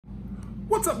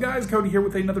What's up guys, Cody here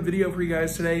with another video for you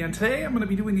guys today, and today I'm going to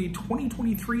be doing a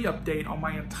 2023 update on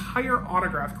my entire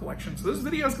autograph collection. So this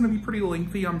video is going to be pretty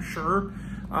lengthy, I'm sure,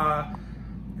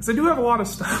 because I do have a lot of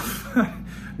stuff.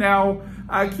 Now,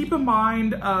 keep in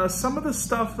mind, some of the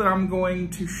stuff that I'm going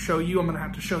to show you, I'm going to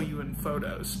have to show you in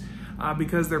photos,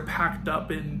 because they're packed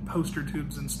up in poster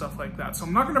tubes and stuff like that. So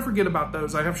I'm not going to forget about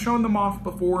those. I have shown them off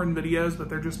before in videos, but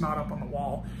they're just not up on the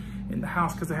wall in the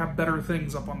house because they have better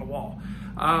things up on the wall.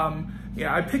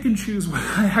 Yeah, I pick and choose what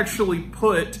I actually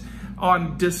put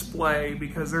on display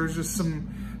because there's just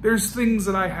there's things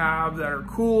that I have that are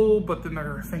cool, but then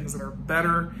there are things that are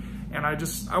better, and I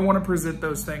want to present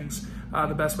those things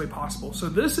the best way possible. So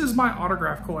this is my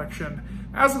autograph collection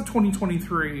as of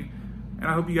 2023, and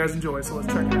I hope you guys enjoy, so let's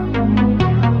check it out.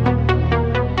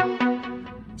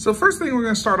 So first thing we're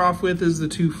going to start off with is the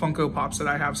two Funko Pops that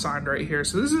I have signed right here.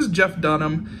 So this is Jeff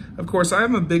Dunham. Of course, I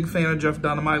am a big fan of Jeff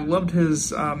Dunham. I loved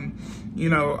his,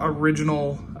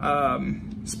 original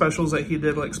specials that he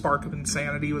did, like Spark of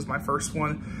Insanity was my first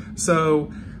one.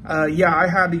 So yeah, I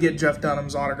had to get Jeff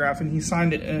Dunham's autograph, and he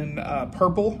signed it in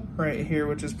purple right here,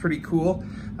 which is pretty cool.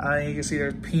 You can see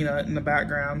there's Peanut in the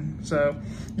background. So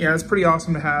yeah, it's pretty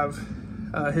awesome to have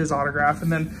his autograph.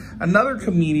 And then another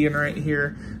comedian right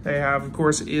here they have, of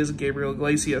course, is Gabriel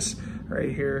Iglesias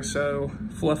right here. So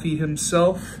Fluffy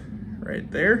himself right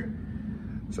there.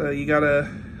 So you gotta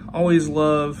always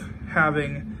love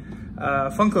having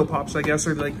Funko Pops. I guess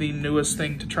are like the newest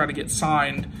thing to try to get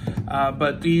signed,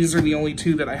 but these are the only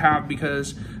two that I have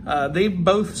because they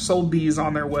both sold these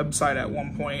on their website at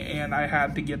one point, and I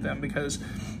had to get them because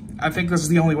I think this is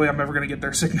the only way I'm ever going to get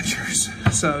their signatures.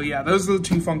 So yeah, those are the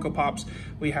two Funko Pops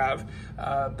we have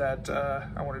that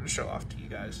I wanted to show off to you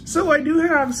guys. So I do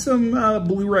have some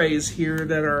Blu-rays here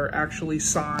that are actually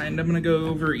signed. I'm going to go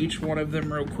over each one of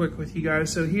them real quick with you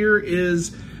guys. So here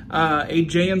is a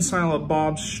Jay and Silent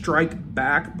Bob Strike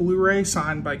Back Blu-ray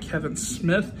signed by Kevin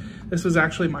Smith. This was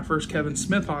actually my first Kevin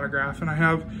Smith autograph, and I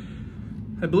have,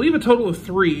 I believe, a total of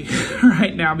 3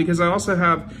 right now because I also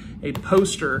have a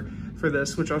poster for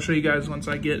this, which I'll show you guys once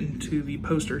I get into the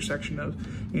poster section of,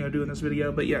 doing this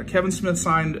video. But yeah, Kevin Smith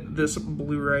signed this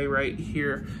Blu-ray right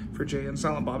here for Jay and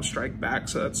Silent Bob Strike Back,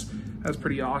 so that's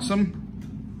pretty awesome.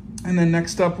 And then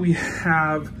next up we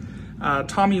have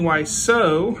Tommy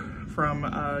Wiseau from,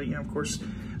 of course,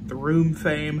 The Room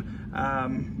fame.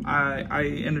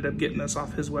 I ended up getting this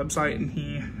off his website, and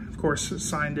he, of course,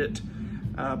 signed it,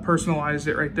 personalized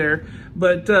it right there.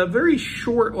 But very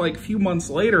short, like few months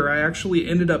later, I actually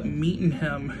ended up meeting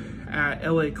him at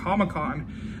LA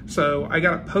Comic-Con. So I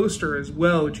got a poster as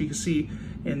well, which you can see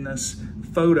in this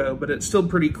photo, but it's still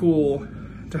pretty cool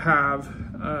to have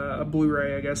a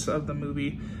Blu-ray, I guess, of the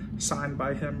movie signed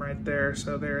by him right there.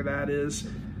 So there that is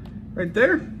right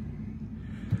there.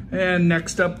 And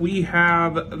next up we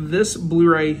have this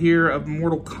Blu-ray here of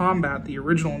Mortal Kombat, the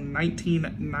original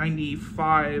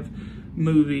 1995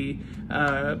 movie.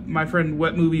 My friend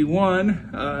Wet Movie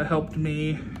One helped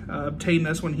me obtain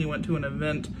this when he went to an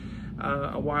event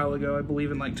a while ago, I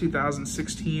believe in like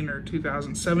 2016 or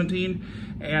 2017,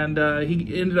 and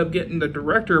he ended up getting the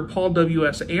director Paul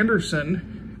W.S.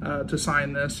 Anderson to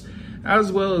sign this,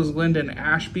 as well as Lyndon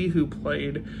Ashby, who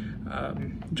played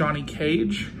Johnny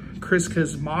Cage, Chris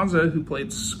Kazmaza, who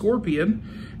played Scorpion,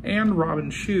 and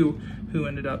Robin Shou, who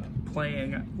ended up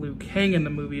playing Liu Kang in the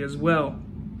movie as well.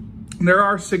 There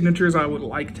are signatures I would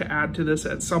like to add to this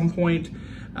at some point,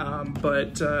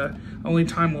 but only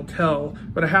time will tell.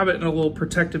 But I have it in a little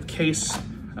protective case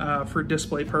for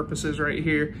display purposes right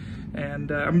here,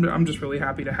 and I'm just really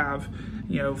happy to have,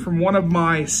 from one of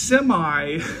my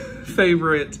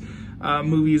semi-favorite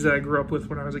movies that I grew up with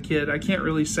when I was a kid. I can't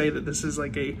really say that this is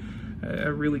like a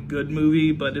really good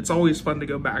movie, but it's always fun to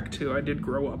go back to. I did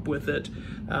grow up with it,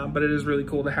 but it is really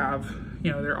cool to have,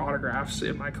 their autographs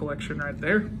in my collection right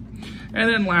there. And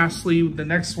then lastly, the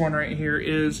next one right here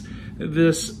is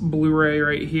this Blu-ray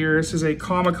right here. This is a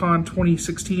Comic-Con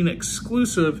 2016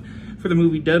 exclusive for the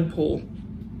movie Deadpool.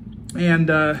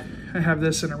 And I have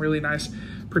this in a really nice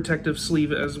protective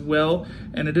sleeve as well.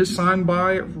 And it is signed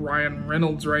by Ryan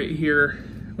Reynolds right here,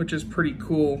 which is pretty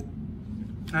cool.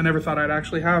 I never thought I'd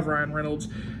actually have Ryan Reynolds,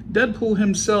 Deadpool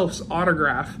himself's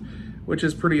autograph, which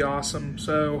is pretty awesome.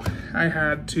 So I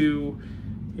had to,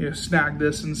 snag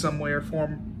this in some way or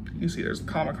form. You see there's a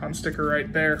Comic-Con sticker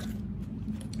right there.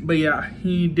 But yeah,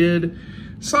 he did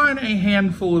sign a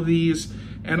handful of these,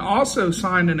 and also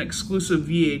signed an exclusive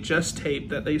VHS tape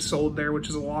that they sold there, which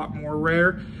is a lot more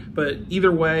rare. But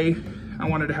either way, I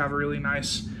wanted to have a really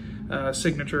nice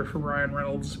signature from Ryan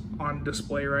Reynolds on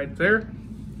display right there.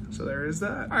 So there is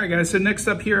that. All right, guys, so next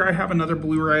up here, I have another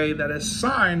Blu-ray that is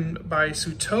signed by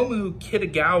Tsutomu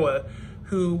Kitagawa,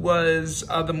 who was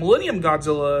the Millennium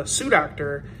Godzilla suit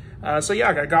actor. So yeah,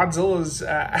 I got Godzilla's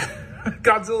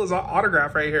Godzilla's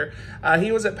autograph right here.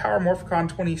 He was at Power Morphicon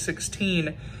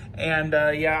 2016, and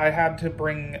yeah, I had to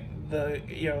bring the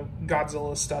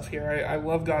Godzilla stuff here. I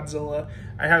love Godzilla.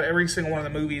 I have every single one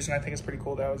of the movies, and I think it's pretty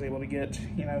cool that I was able to get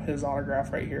his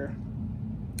autograph right here.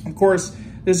 Of course,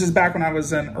 this is back when I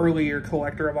was an earlier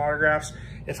collector of autographs.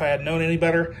 If I had known any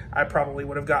better, I probably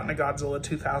would have gotten a Godzilla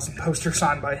 2000 poster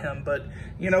signed by him. But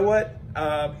you know what?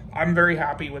 I'm very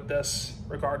happy with this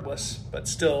regardless, but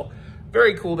still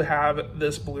very cool to have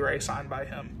this Blu-ray signed by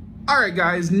him. All right,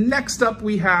 guys, next up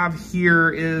we have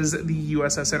here is the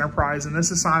USS Enterprise, and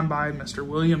this is signed by Mr.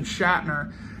 William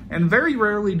Shatner. And very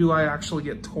rarely do I actually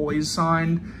get toys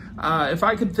signed. If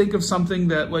I could think of something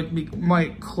that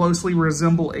might closely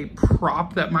resemble a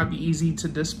prop that might be easy to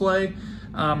display,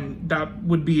 that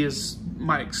would be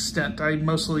my extent. I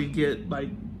mostly get like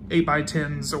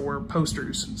 8x10s or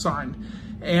posters signed.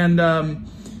 And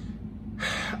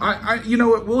you know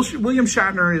what, William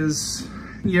Shatner is,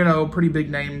 a pretty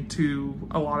big name to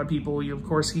a lot of people. Of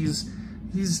course, he's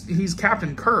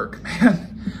Captain Kirk, man.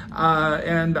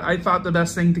 And I thought the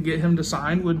best thing to get him to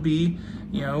sign would be,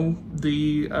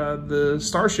 the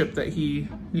starship that he,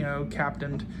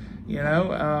 captained,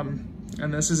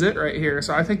 and this is it right here.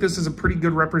 So I think this is a pretty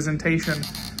good representation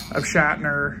of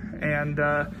Shatner and,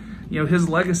 his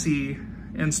legacy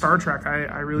in Star Trek.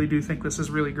 I really do think this is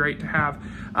really great to have.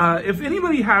 If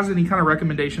anybody has any kind of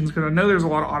recommendations, because I know there's a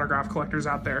lot of autograph collectors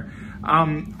out there,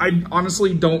 I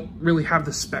honestly don't really have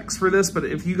the specs for this, but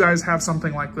if you guys have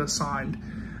something like this signed,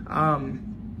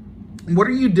 what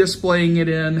are you displaying it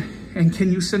in? And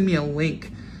can you send me a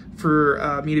link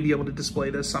for me to be able to display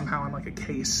this somehow in like a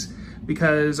case?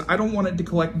 Because I don't want it to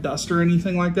collect dust or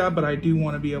anything like that, but I do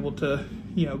want to be able to,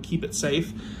 keep it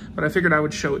safe. But I figured I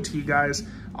would show it to you guys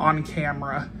on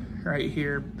camera right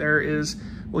here. There is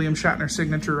William Shatner's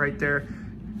signature right there,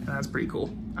 and that's pretty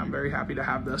cool. I'm very happy to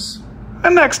have this.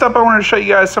 And next up, I wanted to show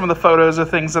you guys some of the photos of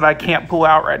things that I can't pull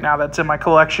out right now that's in my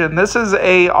collection. This is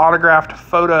a autographed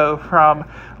photo from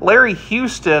Larry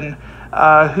Houston,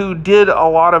 who did a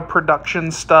lot of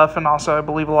production stuff and also, I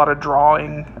believe, a lot of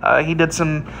drawing. He did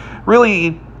some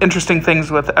really interesting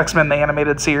things with X-Men the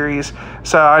Animated Series.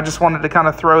 So I just wanted to kind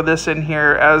of throw this in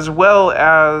here, as well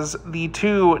as the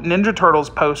 2 Ninja Turtles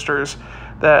posters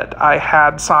that I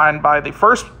had signed by. The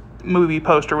first movie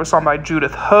poster was signed by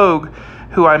Judith Hoag,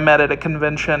 who I met at a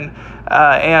convention,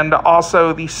 and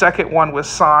also the second one was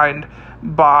signed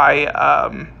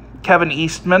by Kevin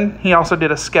Eastman. He also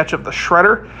did a sketch of the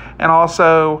Shredder, and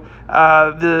also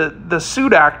the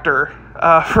suit actor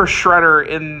for Shredder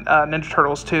in Ninja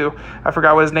Turtles 2. I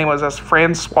forgot what his name was. That's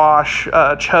Francois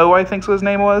Cho, I think his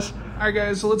name was. All right,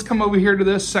 guys, so let's come over here to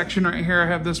this section right here. I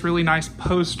have this really nice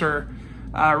poster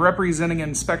representing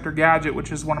Inspector Gadget,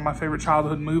 which is one of my favorite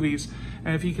childhood movies.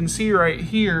 And if you can see right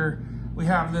here, we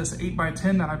have this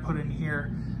 8x10 that I put in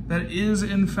here that is,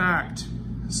 in fact,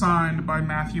 signed by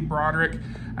Matthew Broderick.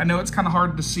 I know it's kind of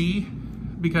hard to see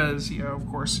because, of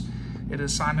course, it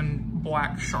is signed in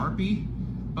black Sharpie,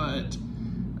 but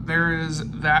there is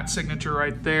that signature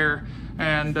right there.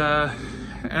 And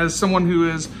as someone who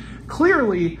is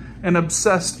clearly an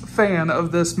obsessed fan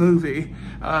of this movie,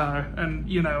 and,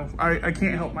 I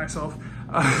can't help myself.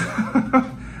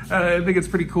 I think it's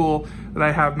pretty cool that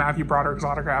I have Matthew Broderick's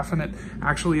autograph, and it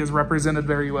actually is represented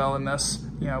very well in this,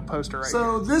 poster right here.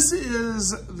 So this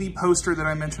is the poster that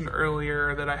I mentioned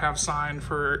earlier that I have signed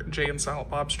for Jay and Silent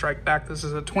Bob Strike Back. This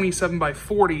is a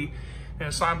 27x40, and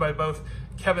it's signed by both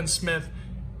Kevin Smith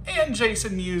and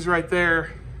Jason Mewes right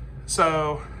there.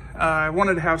 So I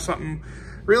wanted to have something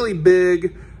really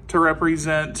big to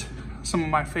represent some of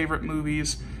my favorite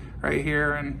movies right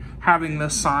here, and having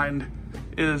this signed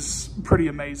is pretty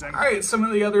amazing. All right, some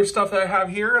of the other stuff that I have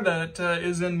here that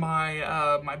is in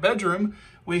my my bedroom.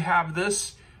 We have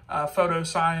this photo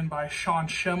signed by Sean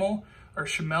Schemmel, or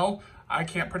Schemmel. I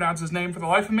can't pronounce his name for the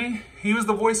life of me. He was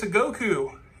the voice of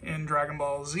Goku in Dragon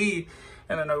Ball Z.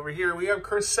 And then over here we have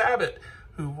Chris Sabat,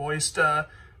 who voiced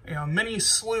many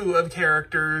slew of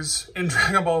characters in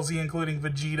Dragon Ball Z, including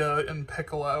Vegeta and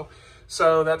Piccolo.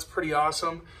 So that's pretty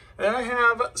awesome. And then I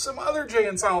have some other Jay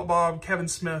and Silent Bob, Kevin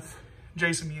Smith,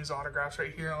 Jason Mewes autographs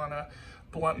right here on a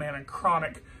Bluntman and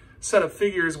Chronic set of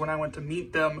figures when I went to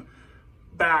meet them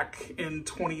back in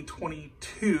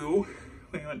 2022.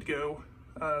 We went to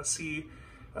go see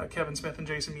Kevin Smith and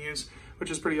Jason Mewes, which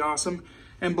is pretty awesome.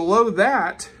 And below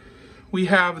that, we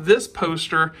have this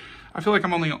poster. I feel like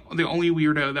I'm the only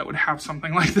weirdo that would have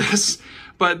something like this,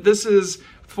 but this is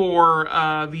for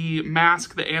the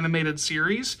Mask, the animated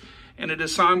series, and it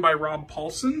is signed by Rob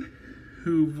Paulsen,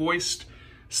 who voiced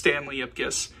Stanley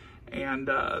Ipkiss and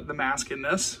the Mask in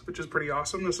this, which is pretty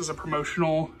awesome. This is a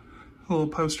promotional little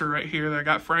poster right here that I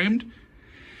got framed.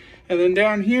 And then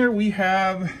down here we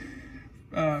have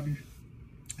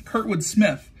Kurtwood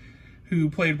Smith, who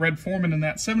played Red Foreman in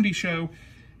that 70s show,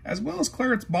 as well as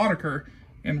Clarence Boddicker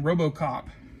in RoboCop.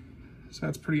 So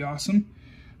that's pretty awesome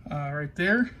right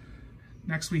there.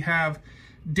 Next we have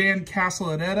Dan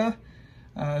Castellaneta,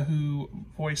 who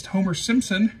voiced Homer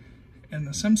Simpson in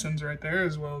The Simpsons right there,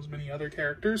 as well as many other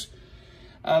characters.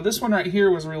 This one right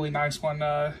here was a really nice one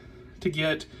to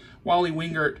get. Wally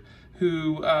Wingert,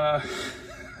 who,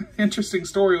 interesting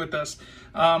story with this.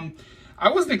 I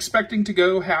wasn't expecting to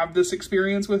go have this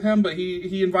experience with him, but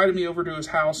he invited me over to his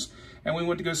house, and we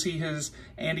went to go see his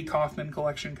Andy Kaufman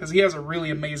collection, because he has a really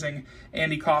amazing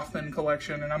Andy Kaufman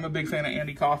collection, and I'm a big fan of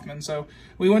Andy Kaufman. So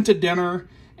we went to dinner,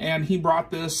 and he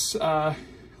brought this little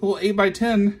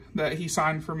 8x10 that he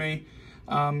signed for me.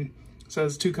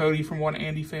 Says, to Cody, from one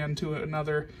Andy fan to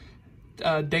another.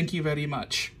 Thank you very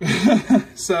much.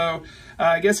 So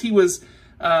I guess he was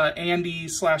Andy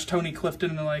 / Tony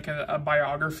Clifton in like a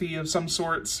biography of some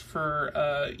sorts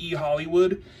for E!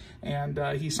 Hollywood, and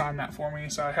he signed that for me,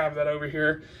 so I have that over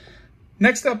here.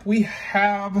 Next up we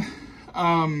have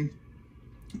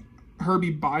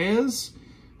Herbie Baez,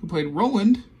 who played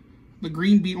Roland, the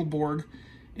Green Beetleborg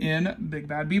in Big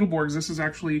Bad Beetleborgs. This is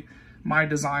actually my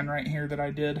design right here that I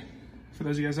did. For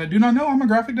those of you guys that do not know, I'm a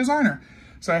graphic designer.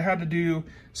 So I had to do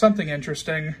something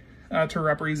interesting to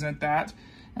represent that.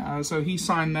 So he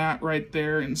signed that right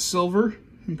there in silver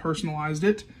and personalized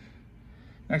it.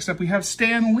 Next up we have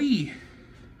Stan Lee.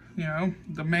 You know,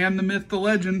 the man, the myth, the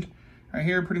legend. Right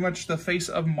here, pretty much the face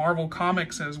of Marvel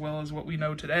Comics as well as what we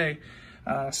know today.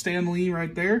 Stan Lee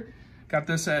right there. Got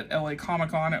this at LA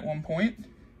Comic-Con at one point.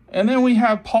 And then we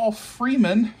have Paul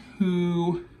Freeman,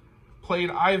 who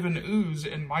played Ivan Ooze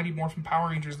in Mighty Morphin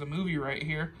Power Rangers, the movie right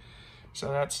here. So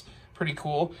that's pretty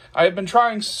cool. I have been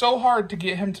trying so hard to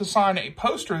get him to sign a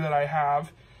poster that I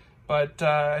have, but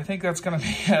I think that's going to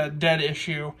be a dead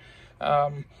issue,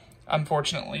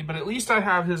 unfortunately. But at least I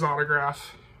have his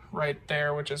autograph right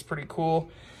there, which is pretty cool.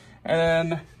 And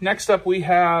then next up we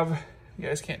have, you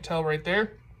guys can't tell right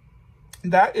there,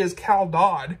 that is Cal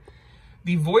Dodd,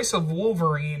 the voice of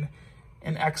Wolverine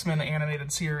in X-Men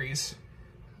animated series.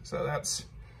 So that's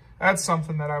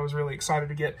something that I was really excited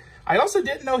to get. I also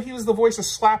didn't know he was the voice of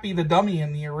Slappy the Dummy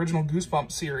in the original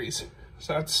Goosebumps series.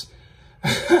 So that's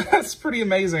that's pretty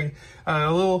amazing.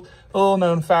 A little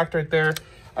known fact right there.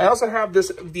 I also have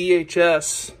this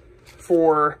VHS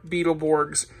for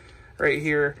Beetleborgs right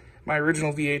here, my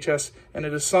original VHS, and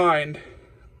it is signed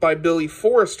by Billy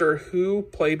Forrester, who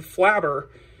played Flabber,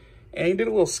 and he did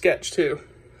a little sketch too.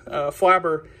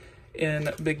 Flabber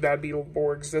in Big Bad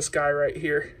Beetleborgs, this guy right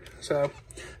here. So,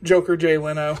 Joker Jay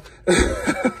Leno.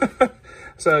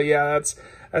 So yeah,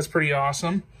 that's pretty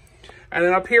awesome. And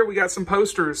then up here we got some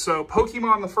posters. So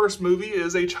Pokemon the first movie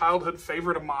is a childhood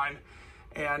favorite of mine.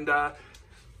 And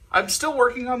I'm still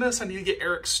working on this. I need to get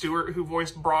Eric Stewart, who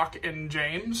voiced Brock and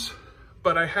James.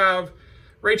 But I have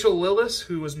Rachel Lillis,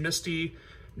 who was Misty,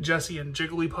 Jessie, and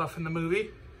Jigglypuff in the movie.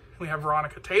 We have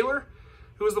Veronica Taylor,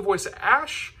 who was the voice of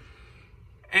Ash.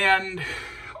 And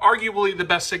arguably the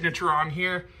best signature on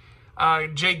here,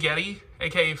 Jay Getty,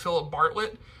 aka Philip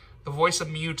Bartlett, the voice of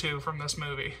Mewtwo from this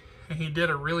movie. And he did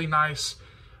a really nice,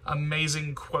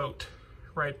 amazing quote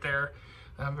right there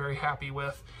that I'm very happy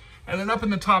with. And then up in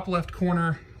the top left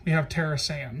corner, we have Tara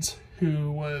Sands,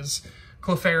 who was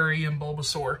Clefairy and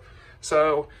Bulbasaur.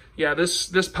 So yeah, this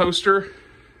poster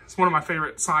is one of my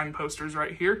favorite signed posters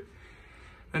right here.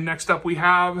 And next up we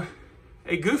have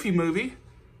a Goofy movie.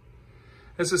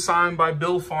 This is signed by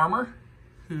Bill Farmer,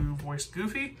 who voiced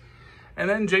Goofy. And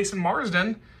then Jason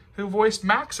Marsden, who voiced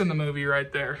Max in the movie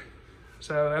right there.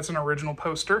 So that's an original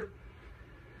poster.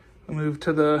 We'll move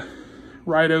to the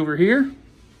right over here.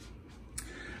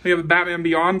 We have a Batman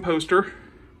Beyond poster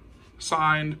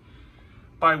signed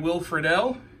by Will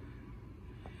Friedle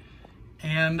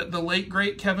and the late,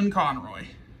 great Kevin Conroy.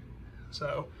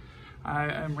 So I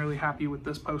am really happy with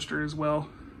this poster as well.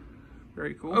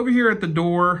 Very cool. Over here at the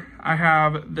door, I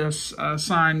have this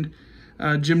signed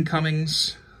Jim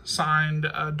Cummings signed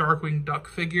Darkwing Duck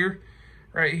figure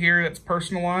right here that's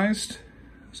personalized.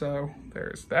 So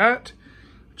there's that,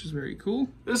 which is very cool.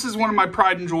 This is one of my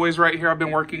pride and joys right here. I've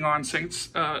been working on since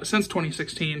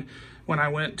 2016 when I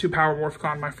went to Power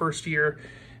Morphicon my first year.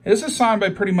 And this is signed by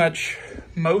pretty much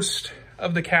most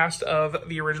of the cast of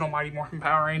the original Mighty Morphin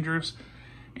Power Rangers.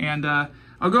 And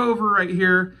I'll go over right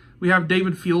here. We have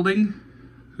David Fielding,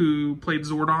 who played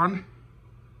Zordon.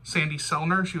 Sandy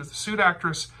Selner, she was the suit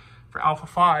actress for Alpha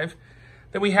 5.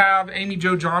 Then we have Amy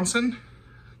Jo Johnson,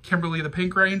 Kimberly the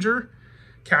Pink Ranger,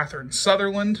 Catherine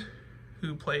Sutherland,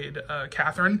 who played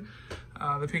Catherine,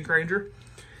 the Pink Ranger.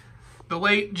 The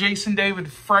late Jason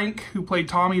David Frank, who played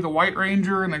Tommy the White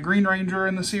Ranger and the Green Ranger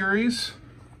in the series.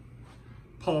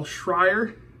 Paul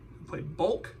Schreier, who played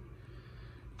Bulk.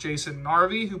 Jason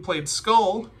Narvi, who played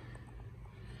Skull.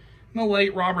 And the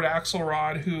late Robert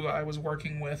Axelrod, who I was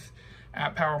working with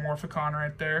at Power Morphicon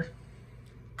right there.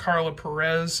 Carla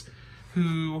Perez,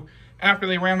 who, after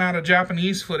they ran out of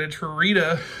Japanese footage for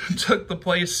Rita, took the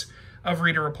place of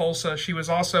Rita Repulsa. She was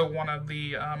also one of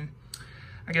the,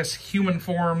 I guess, human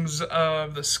forms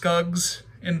of the Skugs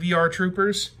in VR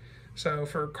Troopers. So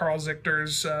for Carl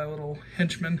Zichter's little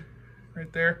henchman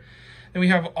right there. Then we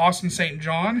have Austin St.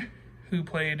 John, who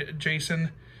played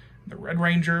Jason, the Red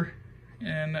Ranger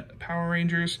in Power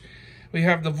Rangers. We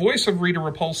have the voice of Rita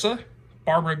Repulsa,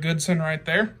 Barbara Goodson right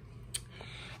there.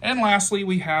 And lastly,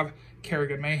 we have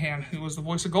Kerrigan Mahan, who was the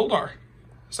voice of Goldar.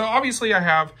 So obviously I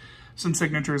have some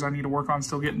signatures I need to work on,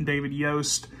 still getting David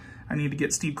Yost. I need to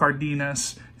get Steve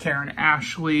Cardenas, Karen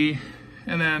Ashley,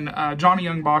 and then Johnny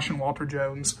Young Bosch and Walter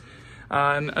Jones,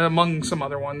 and among some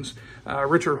other ones,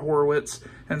 Richard Horowitz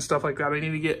and stuff like that. I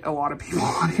need to get a lot of people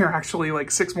on here, actually,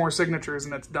 like 6 more signatures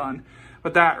and it's done.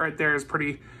 But that right there is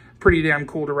pretty damn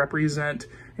cool to represent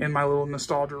in my little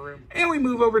nostalgia room. And we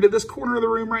move over to this corner of the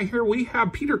room right here. We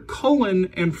have Peter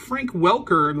Cullen and Frank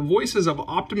Welker, the voices of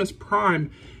Optimus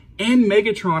Prime and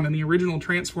Megatron in the original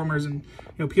Transformers. And,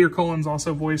 you know, Peter Cullen's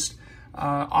also voiced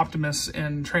Optimus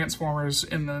in Transformers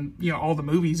in the, all the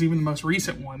movies, even the most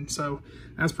recent one. So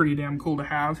that's pretty damn cool to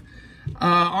have.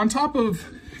 On top of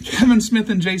Kevin Smith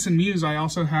and Jason Mewes, I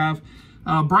also have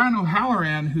Brian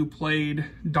O'Halloran, who played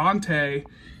Dante,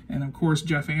 and of course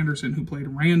Jeff Anderson, who played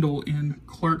Randall in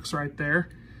Clerks right there.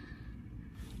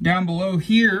 Down below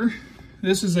here,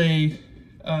 this is a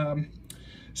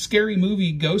Scary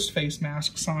Movie Ghostface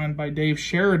mask signed by Dave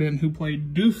Sheridan, who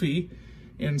played Doofy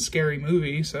in Scary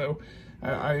Movie. So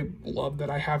I love that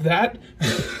I have that.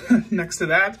 Next to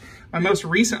that, my most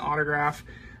recent autograph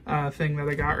thing that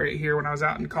I got right here when I was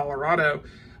out in Colorado,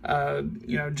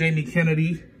 Jamie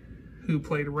Kennedy, who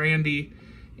played Randy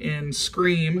in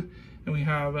Scream. And we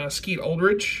have Skeet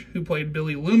Ulrich, who played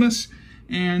Billy Loomis,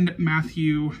 and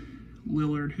Matthew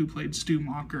Lillard, who played Stu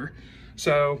Macher.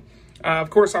 So,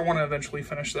 of course, I want to eventually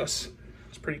finish this.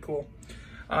 It's pretty cool.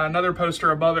 Another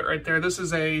poster above it right there. This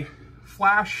is a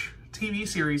Flash TV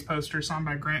series poster signed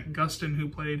by Grant Gustin, who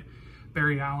played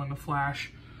Barry Allen, the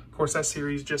Flash. Of course, that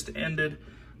series just ended,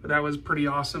 but that was pretty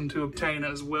awesome to obtain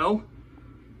as well.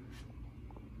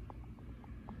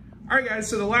 All right, guys,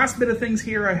 so the last bit of things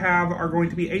here I have are going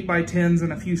to be 8x10s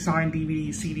and a few signed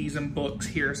DVDs, CDs, and books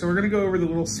here. So we're going to go over the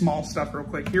little small stuff real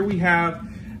quick. Here we have,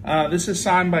 this is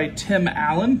signed by Tim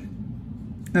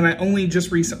Allen, and I only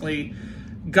just recently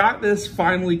got this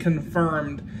finally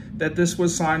confirmed that this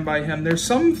was signed by him. There's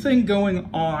something going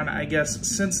on, I guess,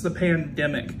 since the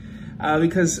pandemic,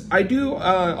 because I do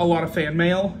a lot of fan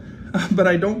mail, but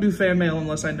I don't do fan mail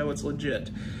unless I know it's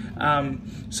legit.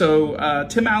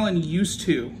 Tim Allen used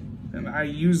to, and I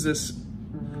use this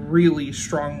really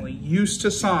strongly, used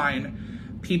to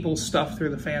sign people's stuff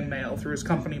through the fan mail, through his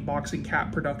company, Boxing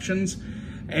Cat Productions.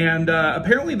 And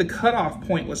apparently the cutoff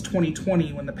point was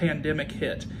 2020 when the pandemic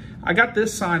hit. I got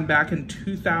this signed back in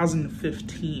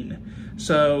 2015.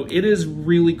 So it is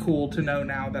really cool to know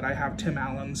now that I have Tim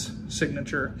Allen's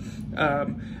signature.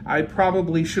 I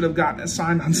probably should have gotten it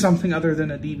signed on something other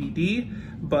than a DVD,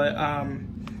 but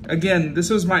again, this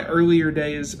was my earlier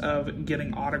days of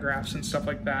getting autographs and stuff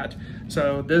like that.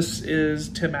 So this is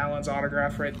Tim Allen's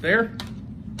autograph right there.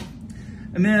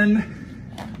 And then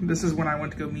this is when I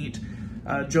went to go meet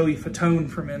Joey Fatone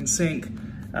from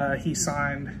NSYNC. He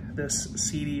signed this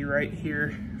CD right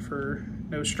here for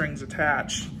No Strings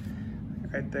Attached,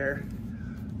 right there.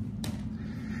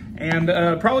 And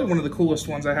probably one of the coolest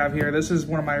ones I have here. This is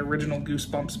one of my original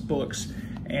Goosebumps books,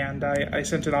 and I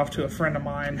sent it off to a friend of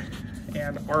mine.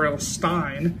 And R.L.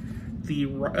 Stine,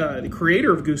 the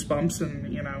creator of Goosebumps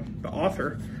and the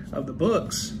author of the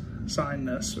books, signed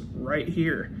this right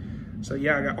here. So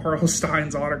yeah, I got R.L.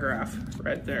 Stine's autograph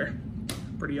right there.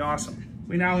 Pretty awesome.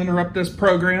 We now interrupt this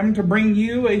program to bring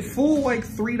you a full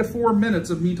 3 to 4 minutes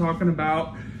of me talking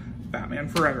about Batman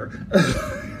Forever.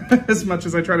 As much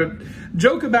as I try to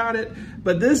joke about it,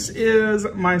 but this is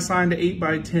my signed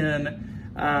 8x10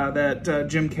 that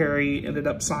Jim Carrey ended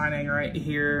up signing right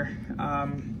here,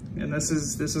 and this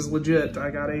is legit.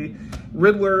 I got a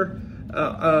Riddler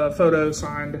photo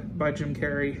signed by Jim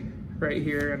Carrey right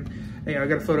here, and I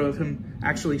got a photo of him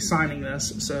actually signing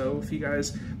this. So if you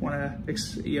guys want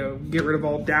to, get rid of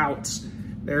all doubts,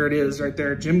 there it is right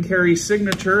there, Jim Carrey's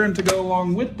signature. And to go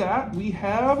along with that, we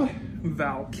have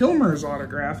Val Kilmer's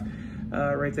autograph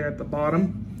right there at the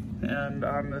bottom. And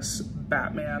on this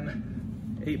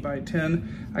Batman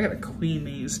 8x10, I gotta clean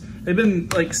these. They've been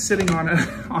like sitting on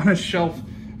a shelf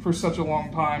for such a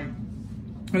long time.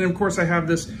 And then of course I have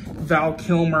this Val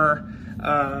Kilmer,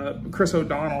 Chris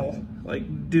O'Donnell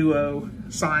like duo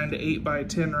signed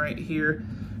 8x10 right here,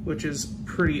 which is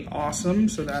pretty awesome.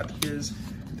 So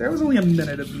there was only a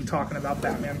minute of me talking about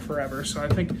Batman Forever, so I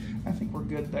think we're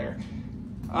good there.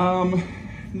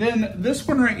 Then this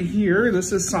one right here,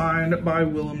 this is signed by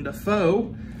Willem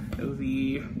Dafoe,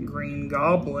 the Green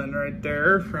Goblin right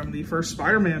there from the first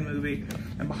Spider-Man movie.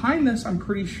 And behind this, I'm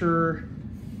pretty sure,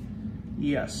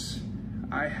 yes,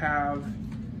 I have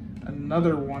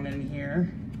another one in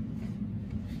here.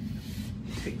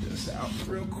 Take this out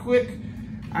real quick.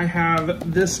 I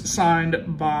have this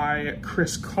signed by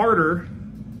Chris Carter,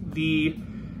 the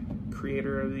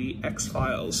creator of the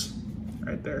X-Files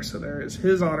right there. So there is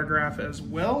his autograph as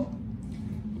well.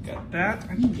 Got that.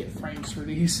 I need to get frames for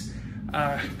these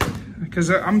because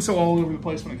I'm so all over the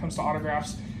place when it comes to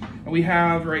autographs. And we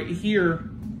have right here,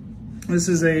 this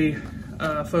is a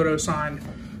photo signed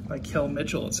by Kel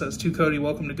Mitchell. It says, "To Cody,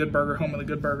 welcome to Good Burger, home of the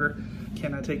Good Burger.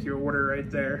 Can I take your order?" right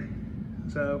there.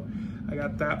 So I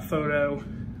got that photo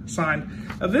signed.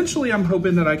 Eventually, I'm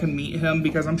hoping that I can meet him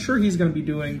because I'm sure he's going to be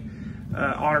doing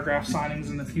autograph signings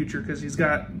in the future because he's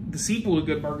got the sequel to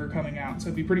Good Burger coming out. So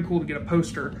it'd be pretty cool to get a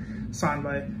poster signed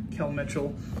by Kel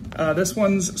Mitchell. This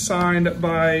one's signed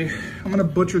by, I'm going to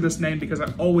butcher this name because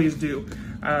I always do,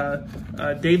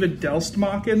 David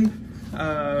Delstmachen,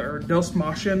 or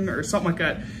Delstmachen, or something like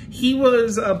that. He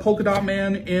was Polka Dot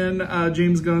Man in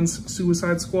James Gunn's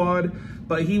Suicide Squad,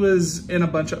 but he was in a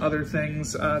bunch of other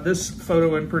things. This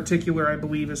photo in particular, I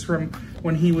believe, is from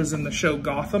when he was in the show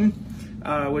Gotham,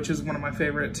 which is one of my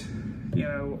favorite,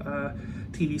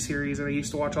 TV series that I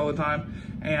used to watch all the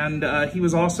time. And he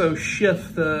was also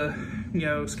Schiff, the,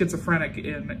 schizophrenic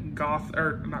in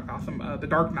The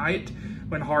Dark Knight,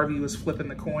 when Harvey was flipping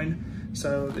the coin.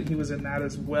 So he was in that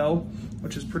as well,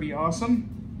 which is pretty awesome.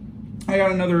 I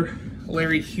got another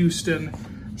Larry Houston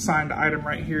signed item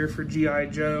right here for G.I.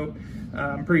 Joe.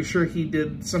 I'm pretty sure he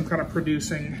did some kind of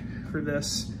producing for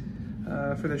this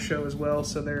show as well.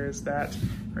 So there is that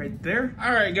right there.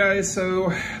 All right, guys.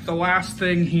 So the last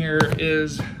thing here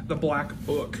is the black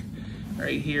book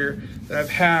right here that I've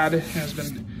had, has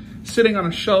been sitting on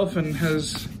a shelf and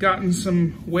has gotten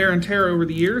some wear and tear over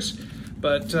the years.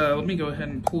 But let me go ahead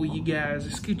and pull you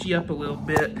guys, scoot you up a little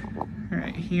bit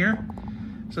right here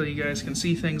so you guys can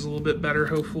see things a little bit better,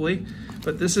 hopefully.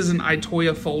 But this is an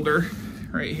Itoya folder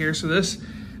right here. So this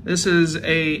is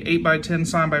a 8x10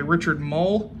 signed by Richard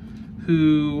Mull,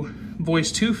 who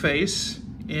voiced Two-Face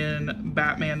in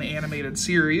Batman the Animated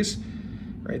Series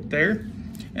right there.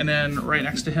 And then right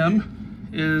next to him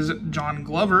is John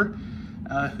Glover,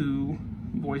 who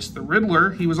voiced the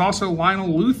Riddler. He was also Lionel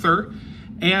Luthor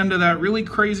and that really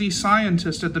crazy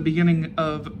scientist at the beginning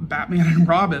of Batman and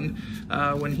Robin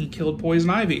when he killed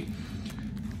Poison Ivy.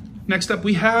 Next up,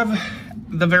 we have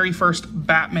the very first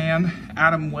Batman,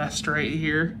 Adam West, right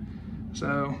here.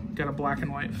 So, got a black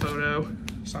and white photo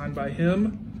signed by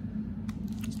him.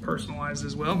 It's personalized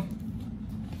as well.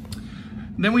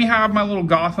 Then we have my little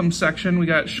Gotham section. We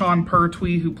got Sean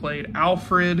Pertwee, who played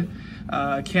Alfred,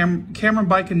 Cameron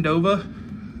Bikendova.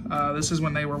 This is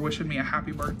when they were wishing me a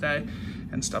happy birthday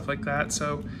and stuff like that.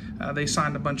 So they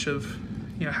signed a bunch of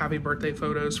happy birthday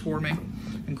photos for me,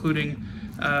 including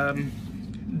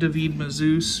David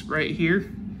Mazouz right here.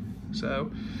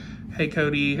 So, hey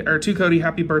Cody, or to Cody,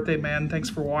 happy birthday, man. Thanks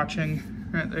for watching.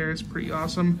 Right there, it's pretty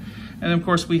awesome. And then of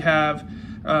course we have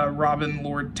Robin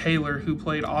Lord Taylor, who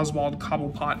played Oswald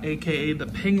Cobblepot, aka the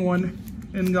Penguin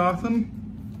in Gotham.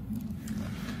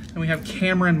 And we have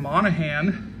Cameron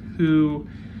Monaghan, who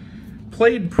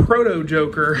played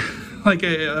Proto-Joker, like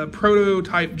a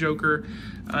prototype Joker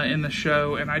in the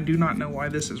show. And I do not know why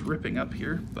this is ripping up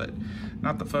here, but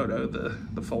not the photo,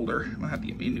 the folder. I'm gonna have to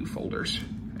get me new folders,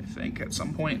 I think, at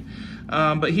some point.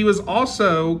 But he was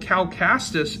also Cal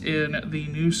Kestis in the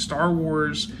new Star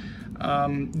Wars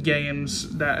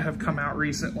games that have come out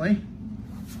recently.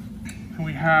 And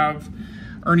we have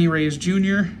Ernie Reyes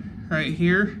Jr. right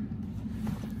here.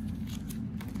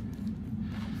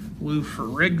 Lou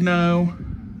Ferrigno,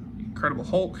 Incredible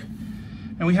Hulk.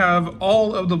 And we have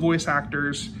all of the voice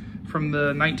actors from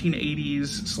the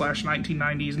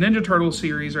 1980s/1990s Ninja Turtle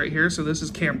series right here. So this is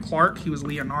Cam Clark. He was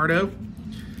Leonardo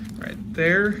right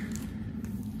there.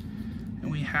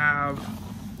 And we have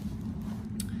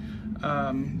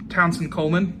Townsend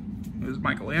Coleman, who was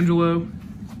Michelangelo.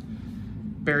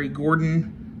 Barry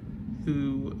Gordon,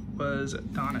 who was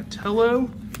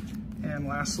Donatello. And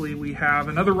lastly, we have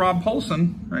another Rob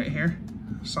Paulson right here,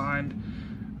 signed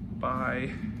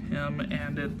by him,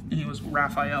 and he was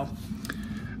Raphael.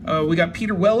 We got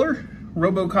Peter Weller,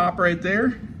 RoboCop right there,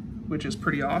 which is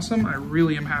pretty awesome. I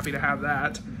really am happy to have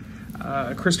that.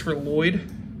 Christopher Lloyd,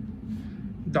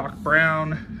 Doc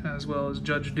Brown, as well as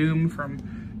Judge Doom from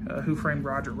Who Framed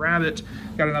Roger Rabbit.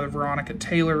 Got another Veronica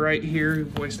Taylor right here, who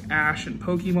voiced Ash in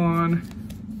Pokemon.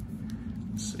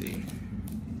 Let's see.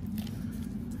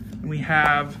 And we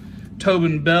have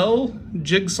Tobin Bell,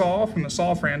 Jigsaw from the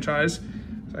Saw franchise.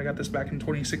 So I got this back in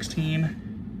 2016.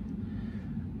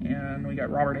 And we got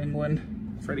Robert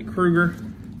Englund, Freddy Krueger.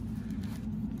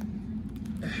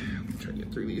 Let me try to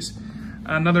get through these.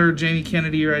 Another Jamie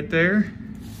Kennedy right there.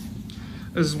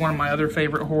 This is one of my other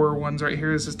favorite horror ones right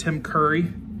here. This is Tim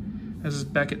Curry. This is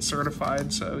Beckett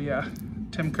certified, so yeah,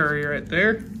 Tim Curry right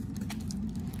there.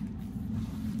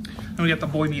 And we got the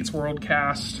Boy Meets World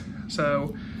cast.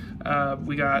 So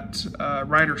we got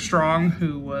Ryder Strong,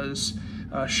 who was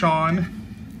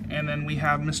Sean, and then we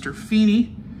have Mr.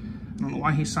 Feeney. I don't know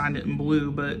why he signed it in blue,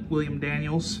 but William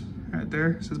Daniels right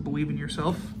there. It says believe in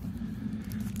yourself.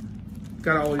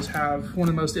 Gotta always have one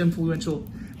of the most influential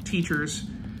teachers.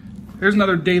 There's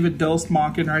another David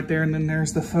Delstmachen right there, and then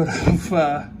there's the photo of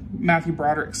Matthew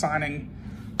Broderick signing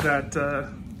that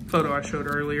photo I showed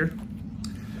earlier.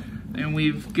 And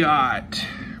we've got,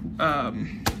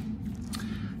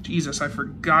 Jesus, I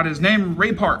forgot his name,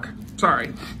 Ray Park,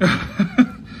 sorry.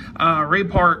 Ray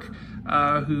Park,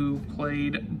 who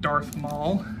played Darth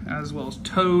Maul, as well as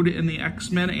Toad in the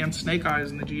X-Men and Snake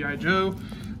Eyes in the G.I. Joe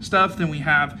stuff. Then we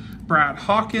have Brad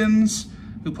Hawkins,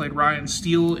 who played Ryan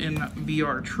Steele in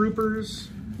VR Troopers.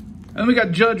 And we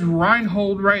got Judge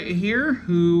Reinhold right here,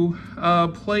 who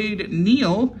played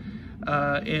Neil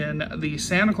in the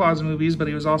Santa Claus movies, but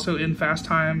he was also in Fast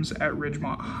Times at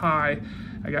Ridgemont High.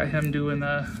 I got him doing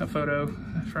a photo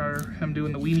for him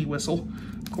doing the weenie whistle,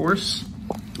 of course.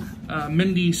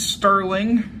 Mindy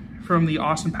Sterling from the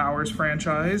Austin Powers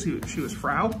franchise. She was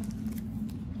Frau.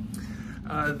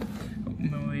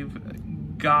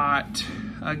 We've got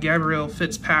Gabrielle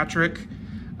Fitzpatrick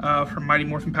from Mighty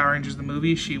Morphin Power Rangers the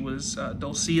movie. She was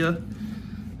Dulcia.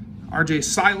 RJ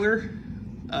Seiler,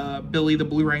 Billy the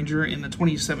Blue Ranger in the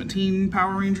 2017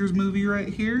 Power Rangers movie right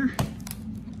here.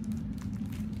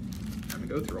 Trying to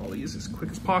go through all these as quick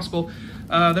as possible.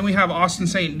 Then we have Austin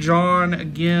St. John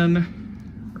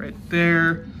again, right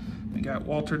there. We got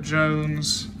Walter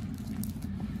Jones.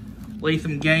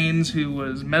 Latham Gaines, who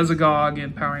was Mesogog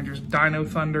in Power Rangers Dino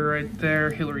Thunder right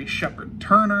there. Hillary Shepard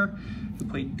Turner, who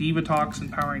played Divatox in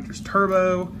Power Rangers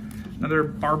Turbo. Another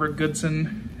Barbara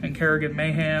Goodson and Kerrigan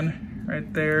Mahan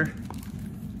right there.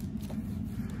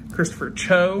 Christopher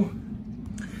Cho.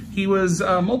 He was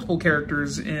multiple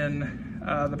characters in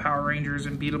the Power Rangers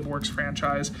and Beetleborgs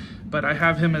franchise, but I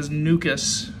have him as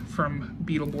Nucus from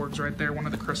Beetleborgs right there, one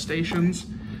of the crustaceans.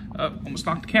 Almost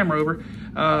knocked the camera over.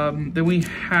 Then we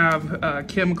have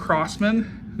Kim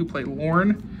Crossman, who played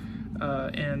Lorne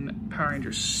in Power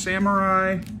Rangers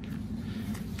Samurai.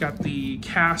 Got the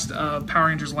cast of Power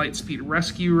Rangers Lightspeed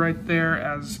Rescue right there,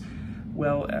 as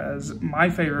well as my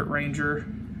favorite Ranger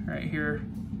right here.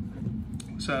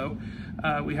 So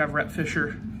we have Rhett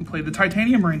Fisher, who played the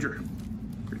Titanium Ranger.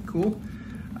 Pretty cool.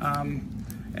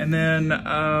 And then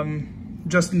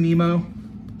Justin Nemo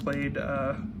played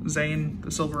Zane,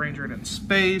 the Silver Ranger in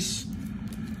Space.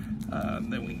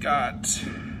 Then we got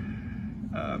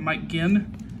Mike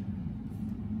Ginn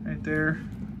right there,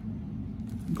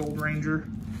 Gold Ranger.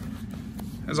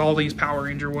 As all these Power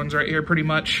Ranger ones right here, pretty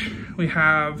much. We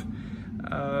have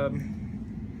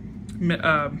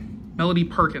Melody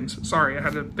Perkins. Sorry, I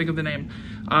had to think of the name.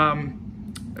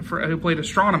 Who played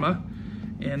Astronema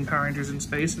in Power Rangers in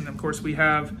Space. And of course we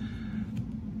have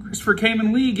Christopher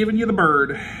Kamen Lee giving you the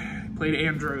bird. Played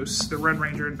Andros, the Red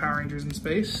Ranger in Power Rangers in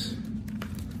Space.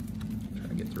 Try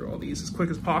to get through all these as quick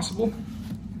as possible.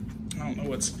 I don't know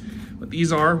what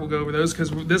these are. We'll go over those because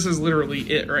this is literally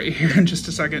it right here in just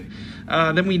a second.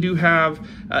 Then we do have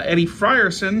Eddie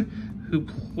Frierson, who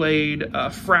played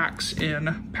Frax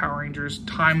in Power Rangers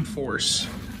Time Force.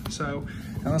 So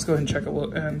now let's go ahead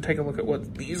and take a look at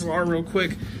what these are real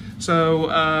quick.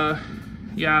 So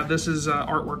yeah, this is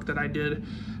artwork that I did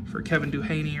for Kevin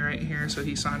Duhaney right here, so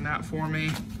he signed that for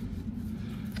me.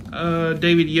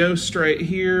 David Yost right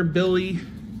here, Billy,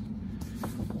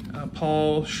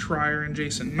 Paul Schreier and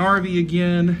Jason Narvi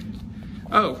again.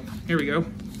 Oh, here we go.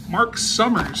 Mark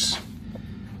Summers,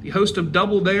 the host of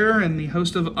Double Dare and the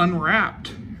host of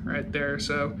Unwrapped right there.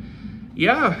 So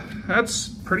yeah, that's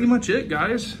pretty much it,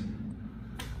 guys.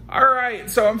 All right,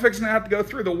 so I'm fixing to have to go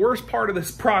through the worst part of this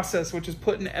process, which is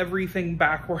putting everything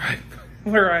back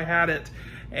where I had it.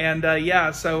 And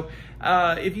yeah, so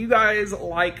if you guys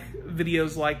like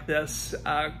videos like this,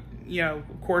 you know,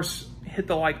 of course, hit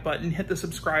the like button, hit the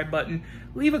subscribe button,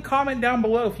 leave a comment down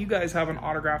below if you guys have an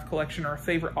autograph collection or a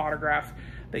favorite autograph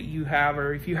that you have,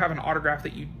 or if you have an autograph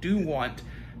that you do want.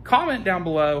 Comment down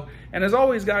below. And as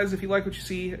always, guys, if you like what you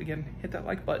see, again, hit that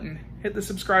like button, hit the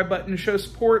subscribe button to show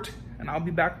support, and I'll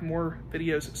be back with more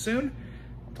videos soon.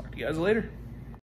 I'll talk to you guys later.